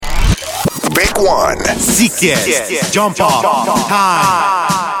One. Sickest, jump up,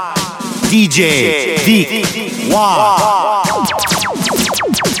 time. DJ, Vick, 1.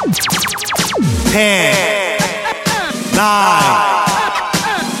 10, 9,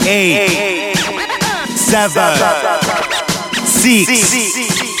 8, 7, 6,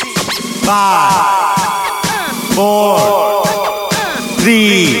 5, 4,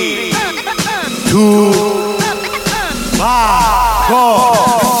 3, 2, 1, go.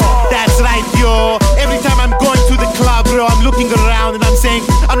 That's right, yo. Every time I'm going to the club, bro, I'm looking around and I'm saying,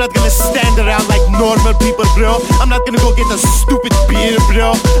 I'm not gonna stand around like normal people, bro. I'm not gonna go get a stupid beer,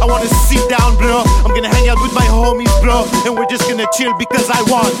 bro. I wanna sit down, bro. I'm gonna hang out with my homies, bro. And we're just gonna chill because I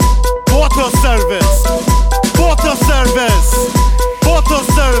want photo service. Photo service. Photo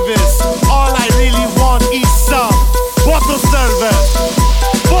service. All I really want is some photo service.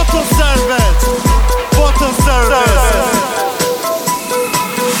 Photo service. Photo service.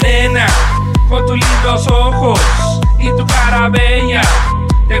 Nena, con tus lindos ojos y tu cara bella,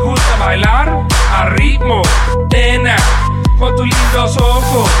 ¿te gusta bailar a ritmo? Nena, con tus lindos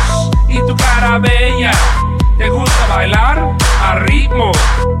ojos y tu cara bella, ¿te gusta bailar a ritmo?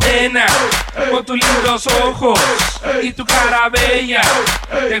 Nena, con tus lindos ojos y tu cara bella,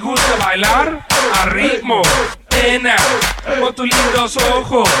 ¿te gusta bailar a ritmo? Nena, con tus lindos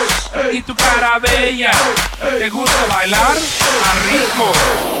ojos y tu cara bella, ¿te gusta bailar a ritmo?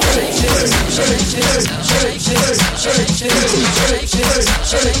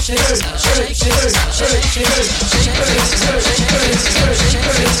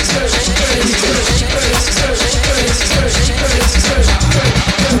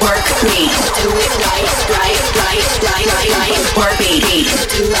 Work me, do it right, work me,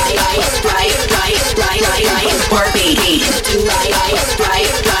 do right, work me, do right,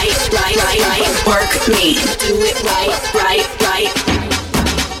 work me, do it right.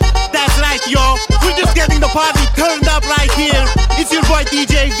 That's right, yo. We're just getting the party turned up right here. It's your boy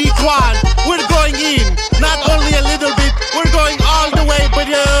DJ Vick 1. We're going in, not only a little bit, we're going all the way, but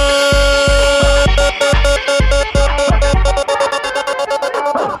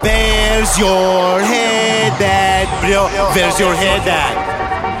where's your head at, bro? Where's your head at?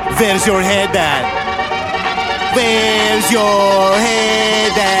 Where's your head at? Where's your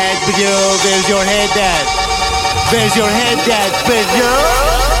head at, bro? Where's your head at? Where's your head at, bro?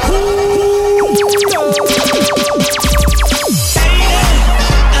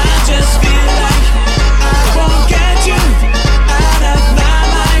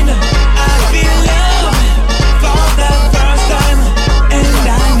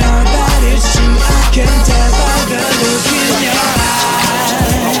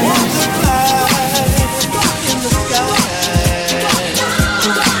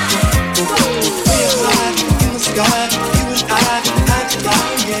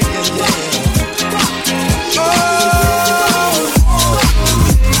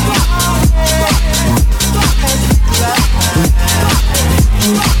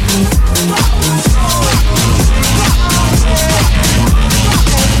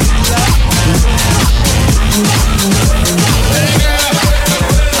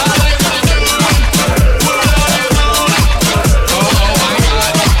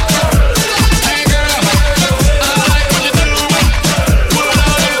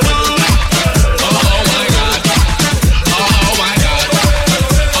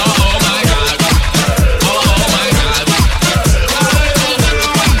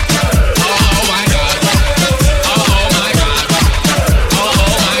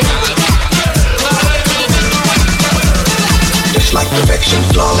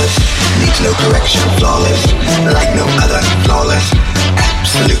 Flawless, needs no correction, flawless, like no other, flawless,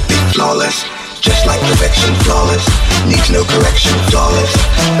 absolutely flawless, just like perfection, flawless, needs no correction, flawless,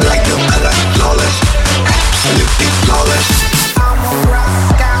 like no other, flawless, absolutely flawless. I'm a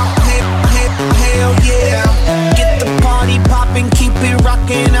rock out, hell yeah, get the party poppin', keep it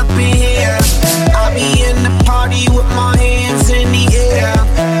rockin' up in here. I be in the party with my hands in the air.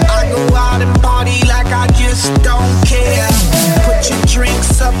 I go out and party like I just don't care. Put your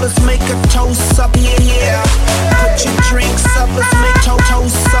drinks up, let's make a toast up in here. Put your drinks up, let's make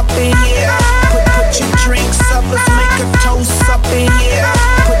toast up in here. Put your drinks up, let's make a toast up in here.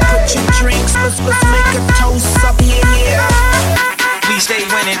 Put your drinks, let's make a toast up in here. We stay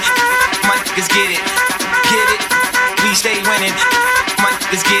winning, my niggas get it. We stay winning, my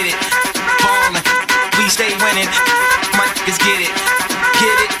niggas get it. Ballin', we stay winning, my niggas get it.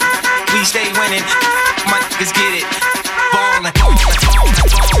 We stay winning, my niggas get it. Ballin', my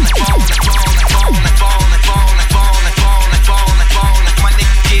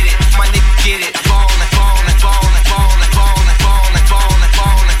nigga get it, my nigga get it. Ballin',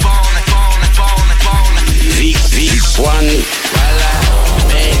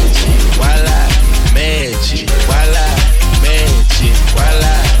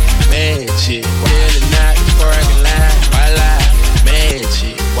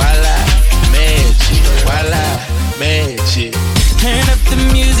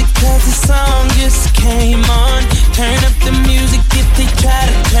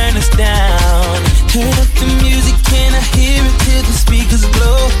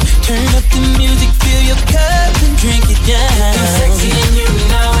 floor. Turn up the music, fill your cup and drink it down. You're sexy and you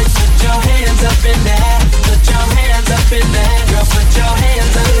know it. Put your hands up in there. Put your hands up in there. Girl, put your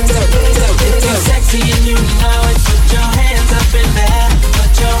hands up in there. You're sexy and you know it. Put your hands up in there.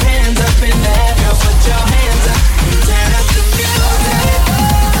 Put your hands up in there. Girl, put your hands up. Turn up the music.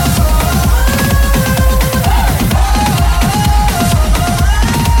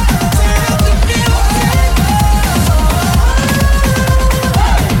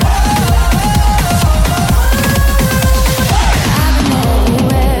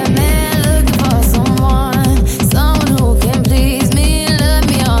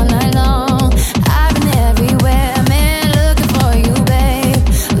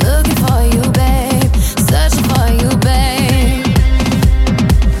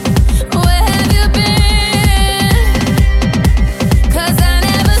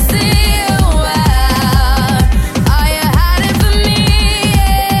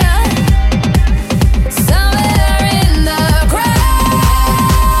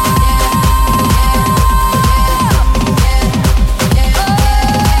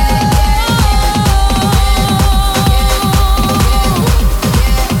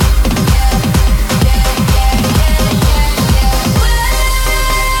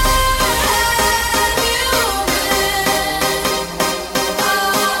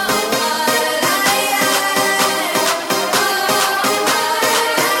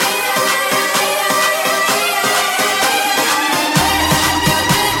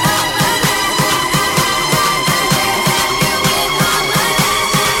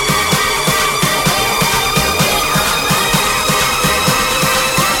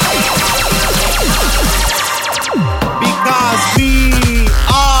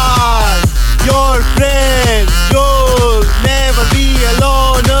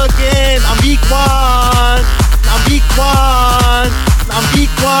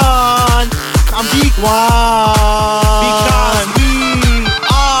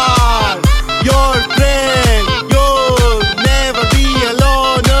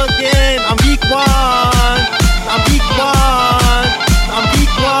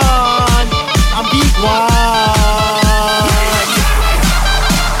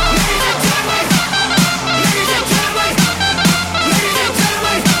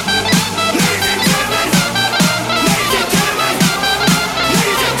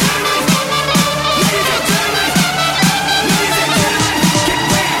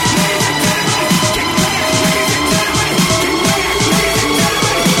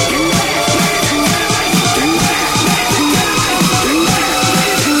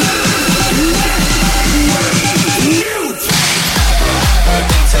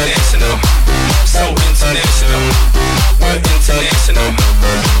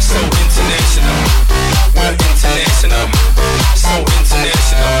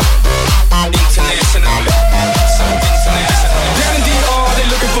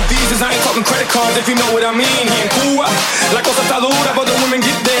 If you know what I mean, here in Cuba, la cosa está dura, but the women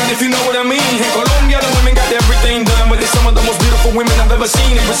get down. If you know what I mean, in Colombia, the women got everything done, but they're some of the most beautiful women I've ever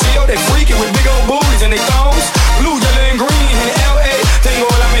seen. In Brazil, they freaking with big old booties and they thongs, blue, yellow, and green. In LA, tengo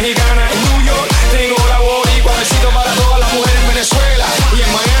la mexicana. In New York, tengo la boricua. Besito para todas las mujeres en Venezuela. Y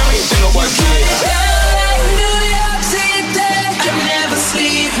en Miami, tengo cualquiera. New York City, I never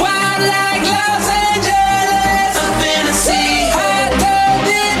sleep. Wild like Los Angeles, I'm Tennessee. Hot tub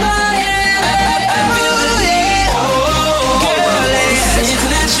in my head. I feel the heat. Oh, girl, it's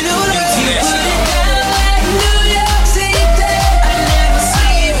international love. Put it down like New York City. I never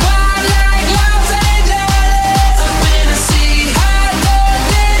sleep. Wild like Los Angeles, I'm Tennessee. Hot tub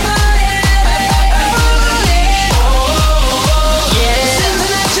in my head. I feel the heat. Oh, yeah, it's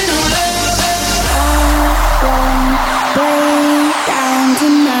international love. Break down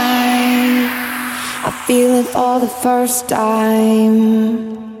tonight. I feel it for the first time.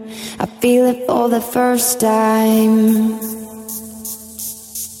 I feel it for the first time.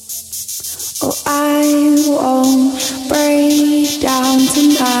 Oh, I won't break down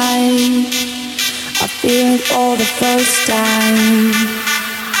tonight. I feel it for the first time.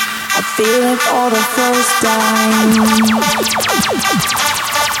 I feel it for the first time.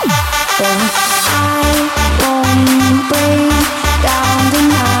 Oh, I won't break down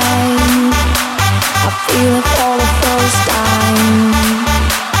tonight. I feel it for the first time.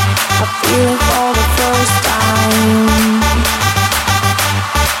 I feel it for the first time.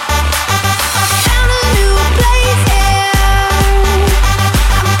 I found a new place here.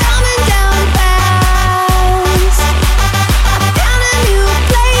 I'm coming down fast. I found a new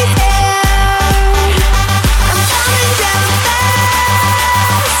place here. I'm coming down fast.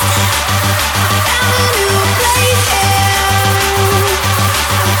 I found a new place here.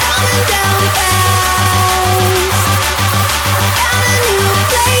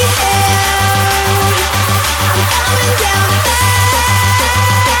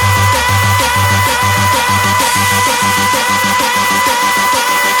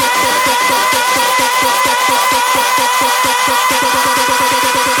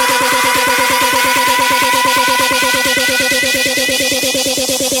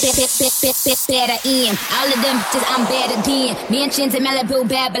 Better in all of them bitches I'm better than mansions in Malibu,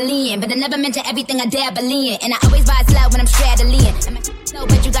 Babylon, but I never mention everything I dabble in, and I always rise low when I'm straddling. I'm a slow,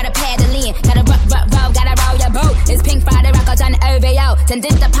 but you gotta paddle in. Gotta roll, gotta roll your boat. It's Pink Friday, rock out on the OVO.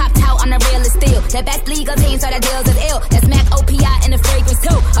 Tended to pop out on the real steel. The best legal team, so the deals is ill. That's Mac OPI in the fragrance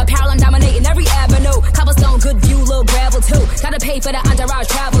too. Apparel, I'm dominating every avenue. Cobblestone, good view, little gravel too. Gotta pay for the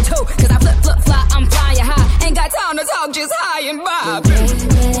entourage travel too. Cause I flip, fly, I'm flying high. Ain't got time to talk, just high and vibe.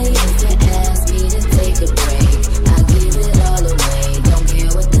 Take a break, I give it all away. Don't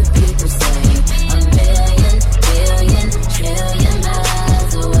care what the people say. A million, billion, trillion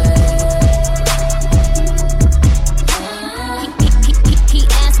miles away. He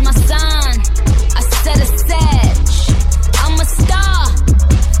asked my son, I said a sedge. I'm a star,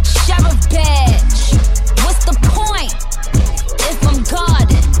 sheriff badge. What's the point if I'm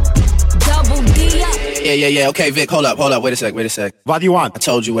guarded? Double D up. Yeah. Okay, Vic, hold up. Wait a sec. What do you want? I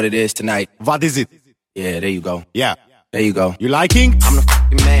told you what it is tonight. What is it? Yeah, there you go. Yeah. There you go. You liking? I'm the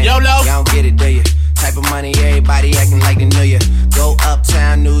fucking man. YOLO. Y'all don't get it, do you? Type of money, everybody acting like they knew you. Go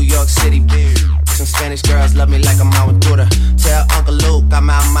uptown, New York City, bitch. Some Spanish girls love me like I'm out with Twitter. Tell Uncle Luke I'm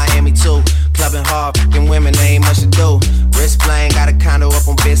out in Miami too. Clubbing hard, fucking women, they ain't much to do. Wrist playing, got a condo up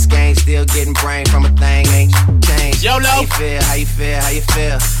on Biscayne. Still getting brain from a thing, ain't changed. YOLO. How you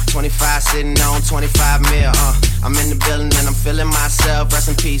feel? 25 sitting on 25 mil, I'm in the building and I'm feeling myself. Rest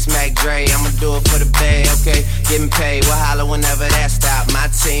in peace, Mac Dre. I'ma do it for the bay, okay? Getting paid, we'll holler whenever that stop.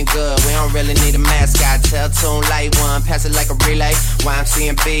 My team good, we don't really need a mascot. Tell Tune Light One, pass it like a relay.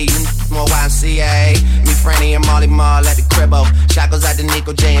 YMCMB, you more YMCA. Me, Franny, and Molly Mall at the cribbo. Shot goes out to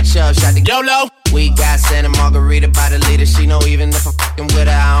Nico J and Chubb. Shot to YOLO. We got Santa Margarita by the leader. She know even if I'm fucking with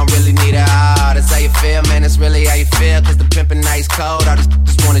her, I don't really need her. Oh, that's how you feel, man, that's really how you feel. Cause the pimpin' nice cold, all these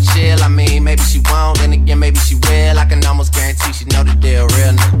just wanna chill. I mean, maybe she won't, then again, maybe she will. I can almost guarantee she know the deal,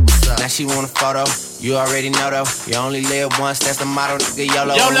 real nigga. Now she want a photo, you already know though. You only live once, that's the motto, nigga,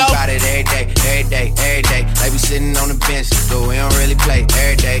 YOLO. We got it every day. Like we sitting on the bench, but we don't really play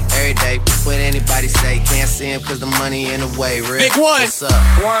every day. What anybody say, can't see him cause the money in the way, real. Big one. What's up?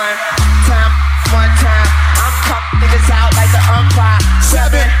 One time, I'm caught niggas out like the umpire.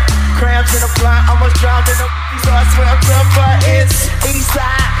 7 grams in a blunt, almost drowned in a so I swear I'm done, but it's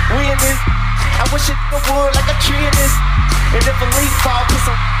Eastside. We in this, I wish it would like a tree in this. And if a leaf fall, put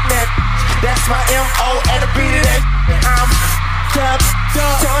some that. That's my MO and a beat of that. I'm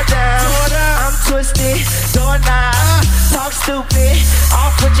torn down. I'm twisted, doorknob. Talk stupid,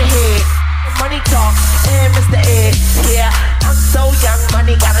 off with your head. Money talk, and Mr. Ed. Yeah, I'm so young,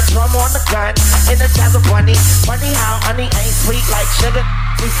 money got a drum on the gun. In the jazz of bunny. Funny how honey ain't sweet like sugar.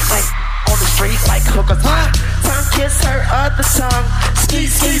 Like on the street like hookers. Tongue kiss her other tongue.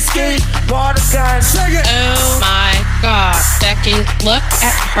 Ski, water gun. Oh my god, Becky, look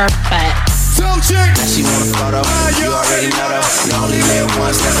at her butt. Now she want a photo, you already know though. You only live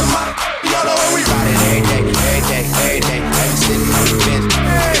once, that's a motto. YOLO, we got it every day. Like sitting on the bench,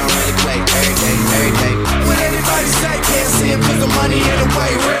 we don't really play every day. What anybody say, can't see him cause the money in the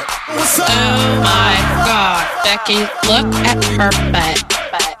way, real. What's up? Oh my god, Becky, look at her butt.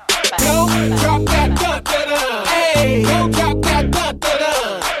 Don't drop that da-da-da. Hey, don't drop that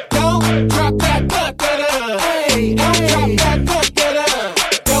da-da-da. Don't drop that da-da-da. Hey, don't drop that da-da-da.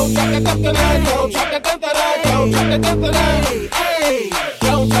 Don't drop that da-da-da. Don't drop that da-da-da. Don't drop that da-da-da. Hey,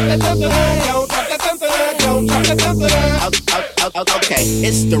 don't drop that da-da-da. Don't drop that da-da-da. Don't drop that da-da-da. Okay,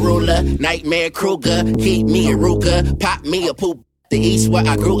 it's the ruler, Nightmare Kruger. Keep me a Ruger, pop me a poop. The East where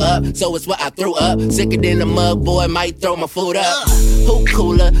I grew up, so it's what I threw up. Sicker than a mug, boy, might throw my food up. Who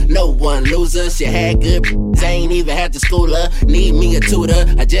cooler? No one loser. She had good, I ain't even had to school her. Need me a tutor,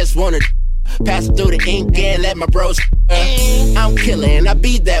 I just wanna pass through the ink and let my bros. I'm killing, I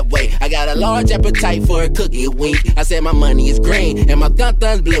be that way. I got a large appetite for a cookie a wink. I said my money is green and my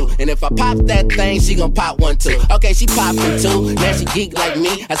thun's blue. And if I pop that thing, she gon' pop one too. Okay, she poppin' too. Now she geek like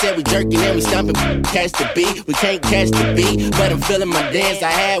me. I said we jerking and we stumping. Catch the beat, we can't catch the beat, but I'm feeling my dance.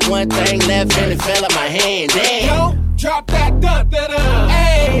 I had one thing left and it fell out my hand. Damn. Don't drop that da-da-da.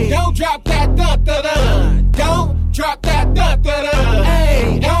 Hey, don't drop that da-da-da. Don't drop that da-da-da.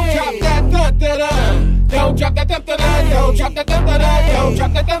 Hey, don't drop that da-da-da. Don't drop that da-da-da. Don't drop that da-da-da. Don't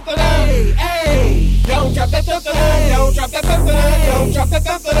drop that da-da-da. Hey, don't drop that da-da-da. Don't drop that da-da-da. Don't drop that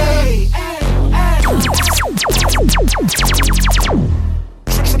da-da-da. Hey,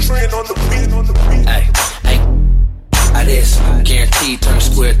 I this guaranteed turn a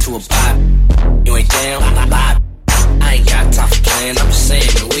square to a pie. You ain't down, I ain't got time for playing. I'm just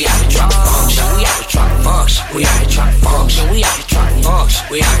saying, man, we out to drop a function. We out here trying to function. We out here trying to function.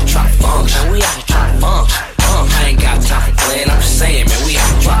 We out here trying to function. We out here trying to function. I ain't got time for playing. I'm just saying, man. We out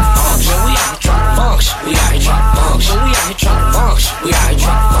here trying to function. We out here trying to function. We out here trying to function. We out here trying to function. We out here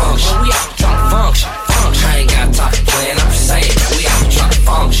trying to function. We out here trying to function. I ain't got time for playing. I'm just saying, man. We out here trying to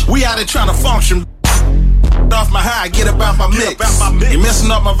function. We out here trying to function. Off my high, get about my mix. You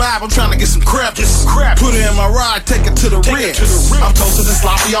messing up my vibe, I'm trying to get some crap. Put it in my ride, take it to the rim. I'm toasted and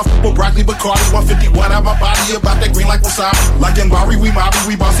sloppy off with broccoli, Bacardi, 151 out my body, about that green like wasabi. Like in Bari, we mobby,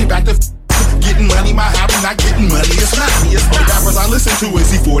 we bossy back to getting money, my hobby, not getting money, it's not me. It's the rappers I listen to is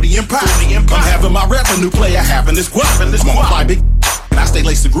E40 and Pop. I'm having my revenue player, having this guap. I'm on fly big. And I stay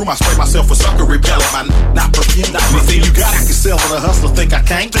laced to groom, I spray myself for sucker repellent. My not perfume, not anything you got, I can sell with a hustler. Think I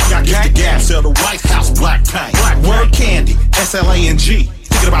can't? Get the gas, sell the White House black paint. Word candy, SLANG.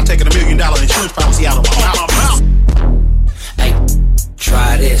 Thinking about taking $1 million insurance policy out of my mouth. Hey,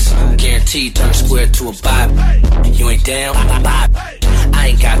 try this. Guaranteed turn square to a Bible. You ain't down? I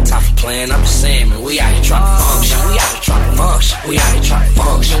ain't got time for playing. I'm just saying, man. We out here trying to function. We out here trying to function. We out here trying to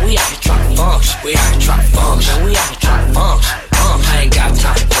function. We out here trying to function. We out here trying to function. We out here trying to function. I ain't got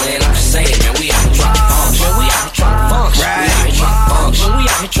time for playing. I'm just saying, man. We out here trying to function. We out here trying to function. We out here trying to function. We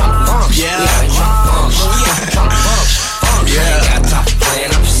out here trying to function. We out here trying to function. We out here trying to function. I ain't got time for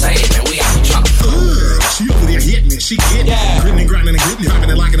playing. I'm just saying, man. We out here trying to function. She over there hitting it, she getting it. Gritting and grinding and gritting, hopping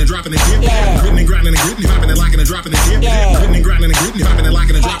and locking and dropping and dipping. Gritting and grinding and gritting, hopping and locking and dropping and dipping. Gritting and grinding and gritting, hopping and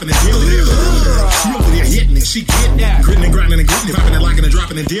locking and dropping and dipping. She over there hitting it, she getting it. Gritting and grinding and gritting, hopping and locking and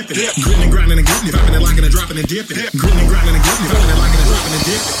dropping and dipping. Gritting and grinding and gritting, hopping and locking and dropping and dipping. Gritting and grinding and gritting, hopping and locking and dropping and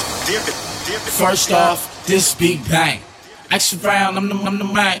dipping. First off, this big bang. Action round, I'm the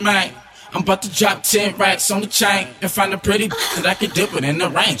man. I'm about to drop 10 racks on the chain and find a pretty that I can dip it in the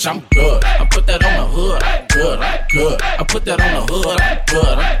range. I'm good. I put that on the hood. I'm good. I'm good. I put that on the hood. I'm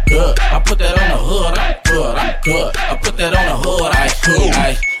good. I'm good. I put that on the hood. I'm good. I'm good. I put that on the hood.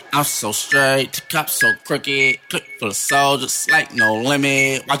 I'm so straight, the cops so crooked. Click full of soldiers, like no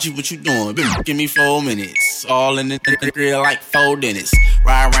limit. Watch you what you doing, baby. Give me 4 minutes. All in the grill like 4 dentists.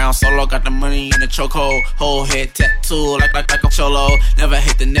 Ride around solo, got the money in the chokehold. Whole head tattoo like a cholo. Never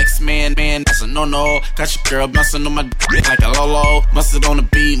hate the next man, that's a no-no. Got your girl bouncing on my dick like a Lolo. Mustard on the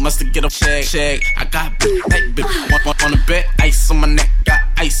beat, mustard get a check. I got big, on the bet. Ice on my neck, got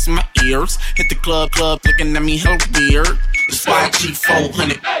ice in my ears. Hit the club, looking at me hella weird. It's YG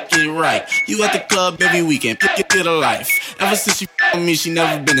 400, get it right. You at the club every weekend, get a life. Ever since she with me, she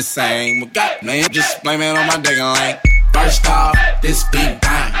never been the same. Well, God, man, just blame it on my digging lane. First off, this big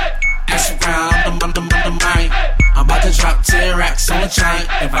bang. Ask around, I'm the mind. I'm about to drop 10 racks on the chain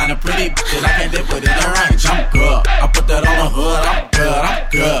and find a pretty that I can dip it in the range. I'm good. I put that on the hood. I'm good. I'm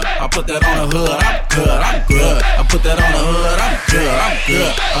good. I put that on the hood. I'm good. I'm good. I put that on the hood. I'm good. I'm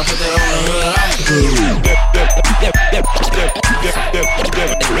good. I put that on the hood. I'm good.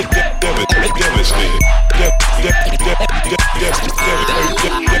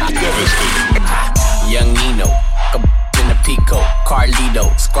 Young Nino, in the Pico,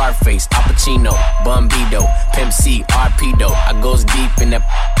 Carlito, Scarface, Al Pacino, Bombito, Pimp C, Arpedo. I goes deep in that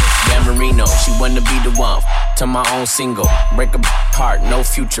Dan Marino. She wanna be the one to my own single. Break a heart, no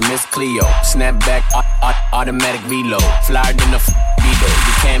future, Miss Cleo. Snap back, automatic reload. Flyer than the Beetle,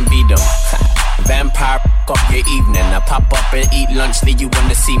 you can't beat them. Vampire up your evening. I pop up and eat lunch, leave you on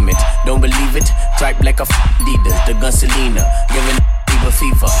the cement. Don't believe it? Stripe like a Adidas, the gun Selena, giving people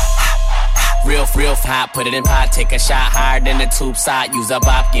fever. Real hot, put it in pot, take a shot higher than the tube side. Use a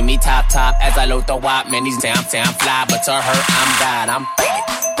bop, give me top as I load the wop. Man, these damn fly, but to her, I'm God. I'm faded.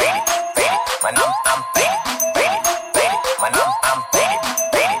 When I'm faded. When I'm faded.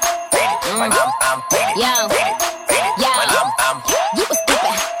 When I'm faded. Yo, you was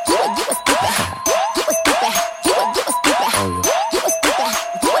stupid. You was stupid. You was stupid. You was stupid. You was stupid.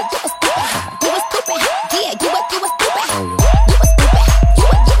 You was stupid. You was stupid. Yeah, you was stupid. You was stupid. You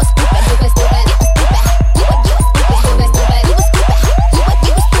was stupid. You was stupid. You was stupid. You was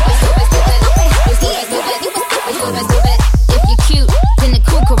stupid. You was stupid. You was stupid. You was stupid. You was stupid. If you're cute, then the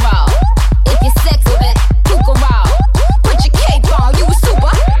cuckoo. If you're sexy, then cuckoo. Put your cape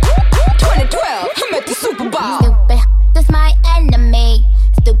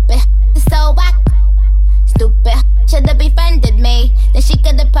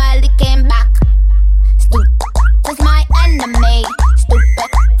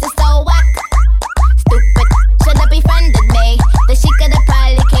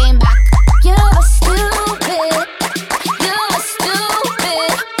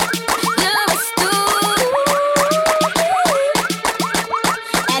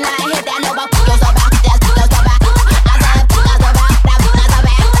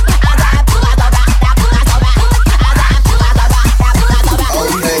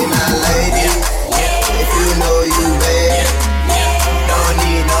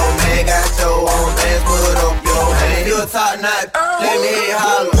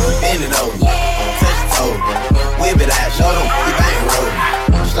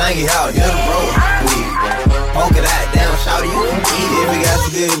Slang it out, you're the bro. Poke it out, down, shout you can eat it. If you got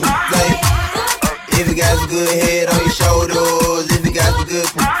some good thing, if you got some good head on your shoulders, if you got some good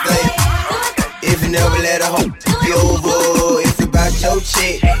thing, if you never let a hoe be over, if you bout your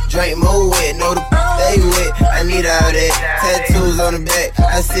chick, drink more wet, know the stay wet. I need all that, tattoos on the back,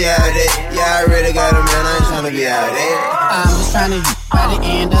 I see all that. Yeah, I already got a man, I ain't tryna be out there. I'm just tryna hit by the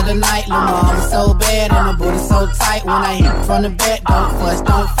end of the night. Lil' mama so bad and my booty so tight. When I hit from the back, don't fuss,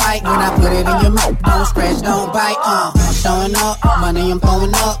 don't fight. When I put it in your mouth, don't scratch, don't bite. I'm showing up, money I'm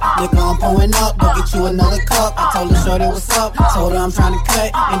pouring up, liquor I'm pouring up. Go get you another cup. I told her shorty what's up, told her I'm tryna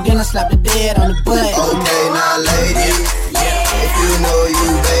cut, and then I slapped the dead on the butt. Okay, now ladies, if you know you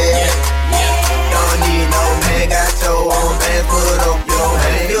bad, don't need no man, got your own band, put up your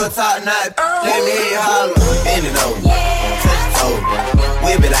hand. You a top knot, let me hear you holler. Bend it over, touch your toe,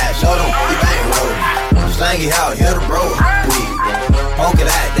 whip it out, show them you bang roll. Slang it out, hear the bro. Poke it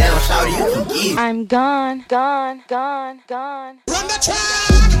out, down, shout you can get. I'm gone, gone, gone, gone. Run the track!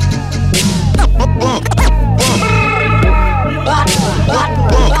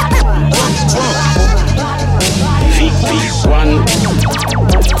 Vick, one.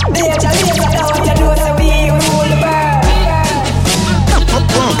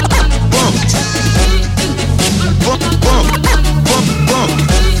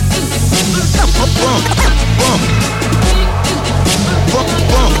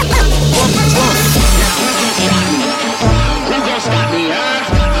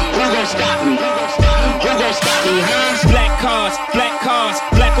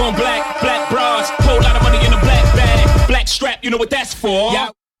 Black on black, black bras, whole lot of money in a black bag, black strap, you know what that's for. Yeah,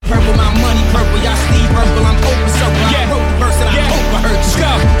 purple, my money purple, y'all Steve purple, I'm open circle, I wrote the verse and I hope I heard you. Let's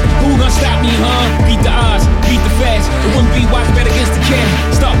go. Who gonna stop me, huh? Beat the odds, beat the fast. It wouldn't be wise, bet against the cat.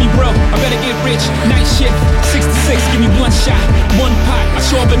 Stop me, bro, I better get rich. Night shift, 6 to 6, give me one shot, one pot. I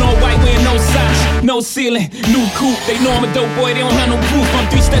show up in all white, wearing no socks, no ceiling, new coupe. They know I'm a dope boy, they don't have no proof. I'm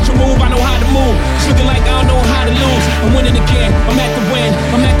 3-step move, I know how to move. It's looking like I don't know how to lose. I'm winning again, I'm at the win,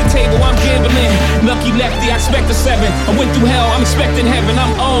 I'm at the table, I'm gambling. Lucky lefty, I expect a 7. I went through hell, I'm expecting heaven.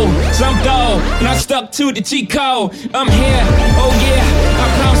 I'm old, so I'm dull, and I stuck to the cheat code. I'm here, oh yeah, I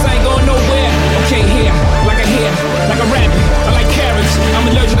promise I ain't going nowhere. Okay, here, like a hair, like a rabbit. I like carrots, I'm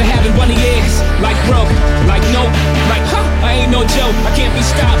allergic to having bunny ears. Like broke, like nope, like huh, I ain't no joke. I can't be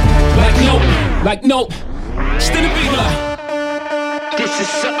stopped, like nope. Still a big lie. This is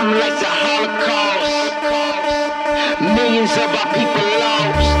something like the Holocaust. Millions of our people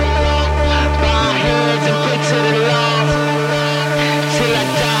lost. Bow our heads and pray to the Lord. Till I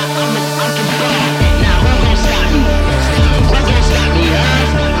die, I'm the ball. Now who gon' stop me? Who gon' stop me, huh?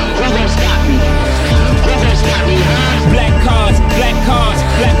 Who gon' stop me? Who gon' stop me, huh? Black cars, black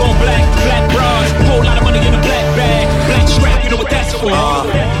on black, black bras. Whole lot of money in a black bag, black strap, you know what that's for.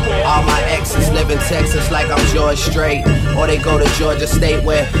 All my exes live in Texas like I'm George Strait, or they go to Georgia State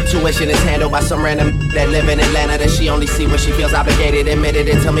where tuition is handled by some random that live in Atlanta that she only see when she feels obligated. Admitted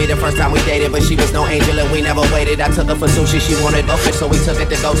it to me the first time we dated, but she was no angel and we never waited. I took her for sushi, she wanted buffet, so we took it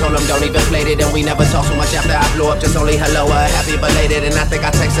to go. Told them don't even plate it, and we never talked so much after I blew up. Just only hello, happy belated. And I think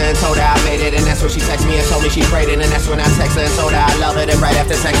I texted her and told her I made it, and that's when she texted me and told me she prayed it, and that's when I texted her and told her I love her. Then right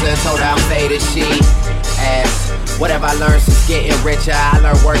after texting her and told her I'm faded, she asked, whatever I learned since getting richer, I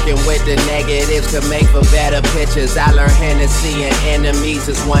learned working with the negatives to make for better pictures. I learned Hennessy and enemies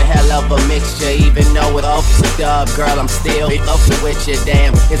is one hell of a mixture. Even though it off's a dub, girl, I'm still up with you.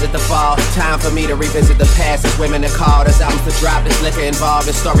 Damn, is it the fall? Time for me to revisit the past. It's women that call, there's albums to drop, there's liquor involved,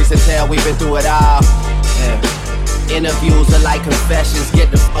 there's stories to tell. We've been through it all. Yeah. Interviews are like confessions.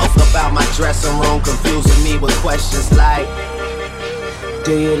 Get the fuck about my dressing room, confusing me with questions like,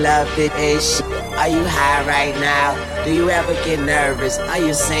 do you love it, ish? Are you high right now? Do you ever get nervous? Are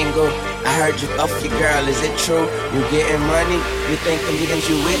you single? I heard you off your girl, is it true? You getting money? You think the meetings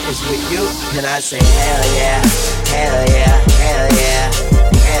you with is with you? And I say, hell yeah, hell yeah, hell yeah,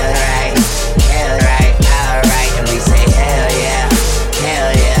 hell right, alright. And we say, hell yeah,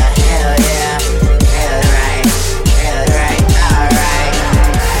 hell yeah, hell yeah, hell right, alright.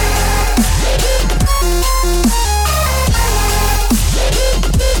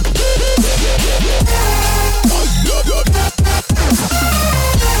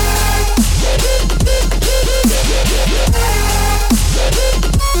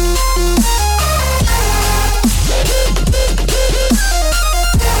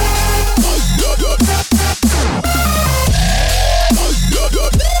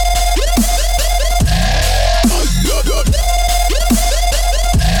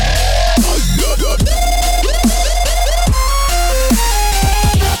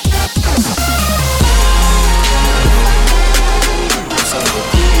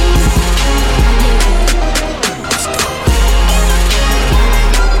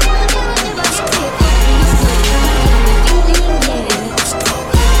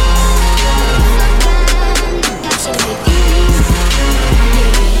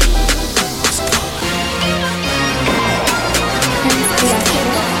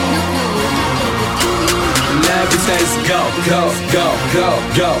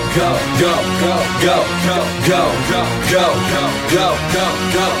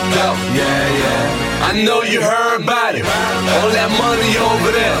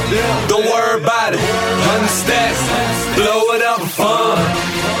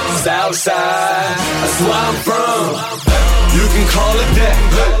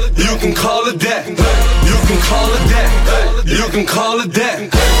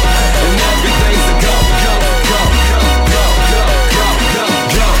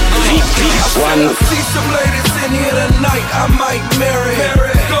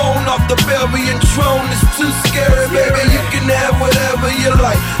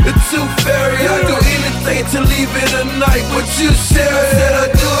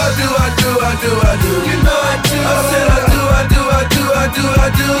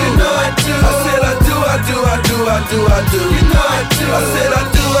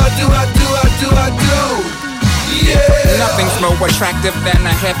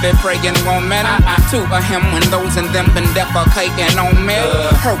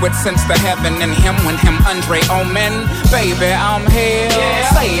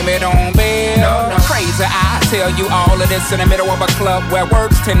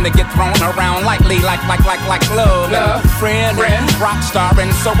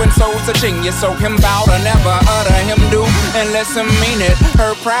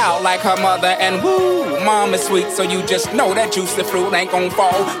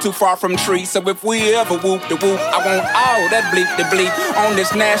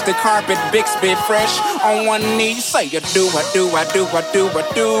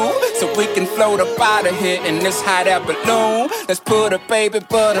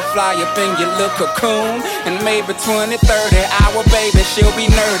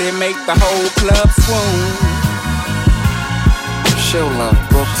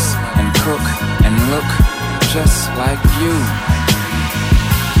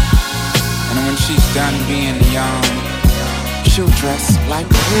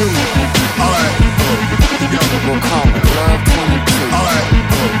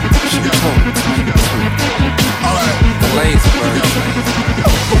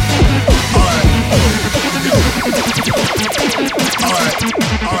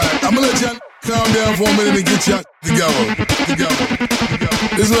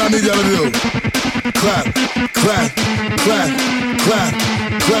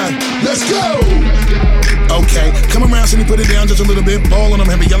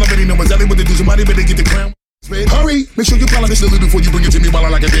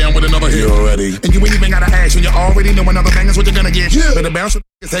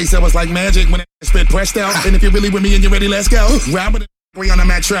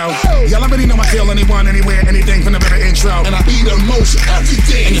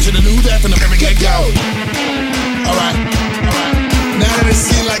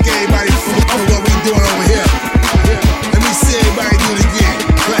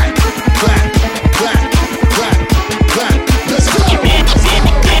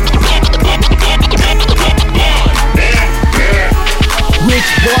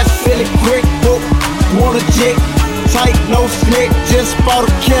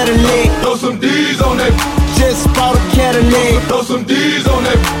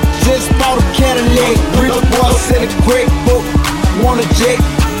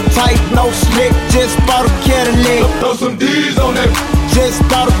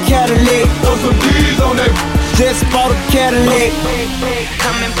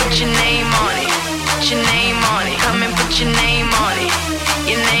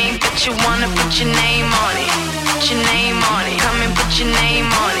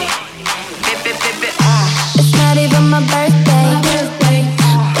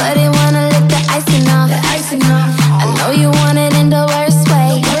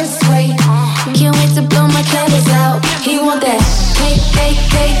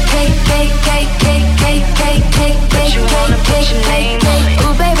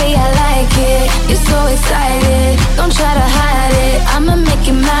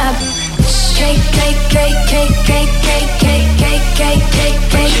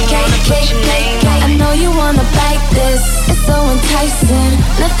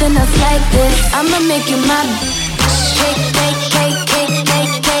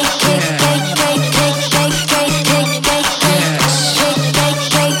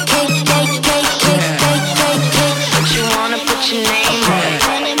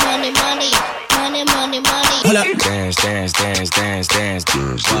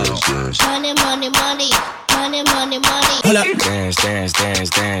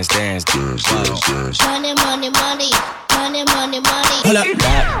 money, money, money. Hold up.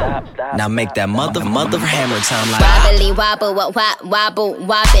 Stop. Now make that mother hammer time like wobbly wobble, wobble,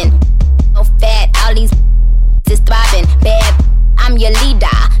 wobbin'. So fat, all these is throbbing. Bad, I'm your leader.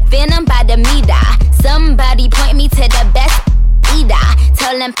 Venom by the meter. Somebody point me to the best eater.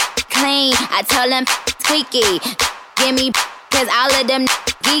 Tell them clean, I tell them squeaky. Give me, cause all of them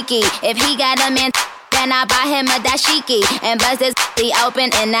geeky. If he got a man, then I buy him a dashiki and bust his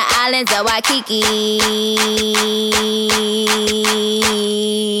open in the islands of Waikiki.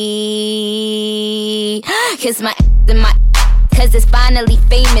 Kiss my and my, cause it's finally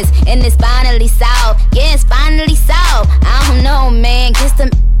famous and it's finally solved. Yeah, it's finally solved. I don't know, man. Kiss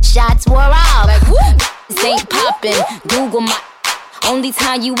them shots wore off. Like, this ain't poppin'. Google my. Only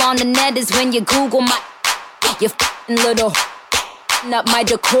time you on the net is when you Google my. You f***ing little. Up my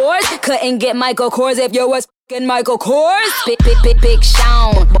decors. Couldn't get Michael Kors if you was f***ing Michael Kors. Big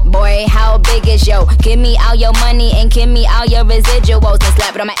Sean. Boy, how big is yo? Give me all your money and give me all your residuals and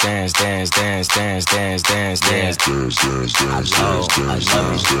slap it on my dance.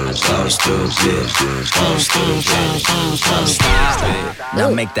 Now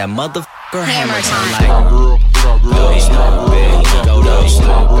make that motherfucker hammer time like go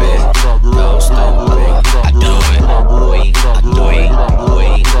stupid, go stupid. I do it. Go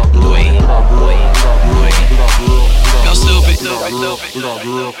stupid.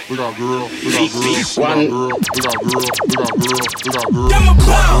 One. Them a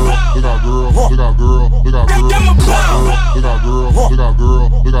clown. Them a clown. Them a clown.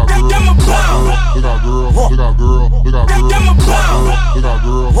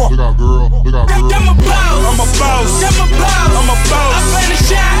 Them a clown. I'm a boss. I'm a boss. I play the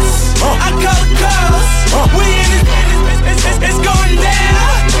shots. I call the calls. We in this business. It's going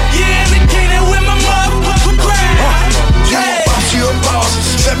down. Yeah, in the kingdom with my motherfucking crowd. Hey, you a boss.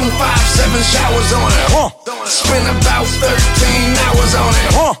 757 showers on it. Spend about 13 hours on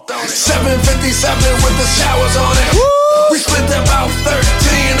it. 757 with the showers on it. We spent about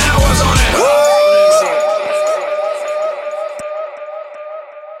 13 hours.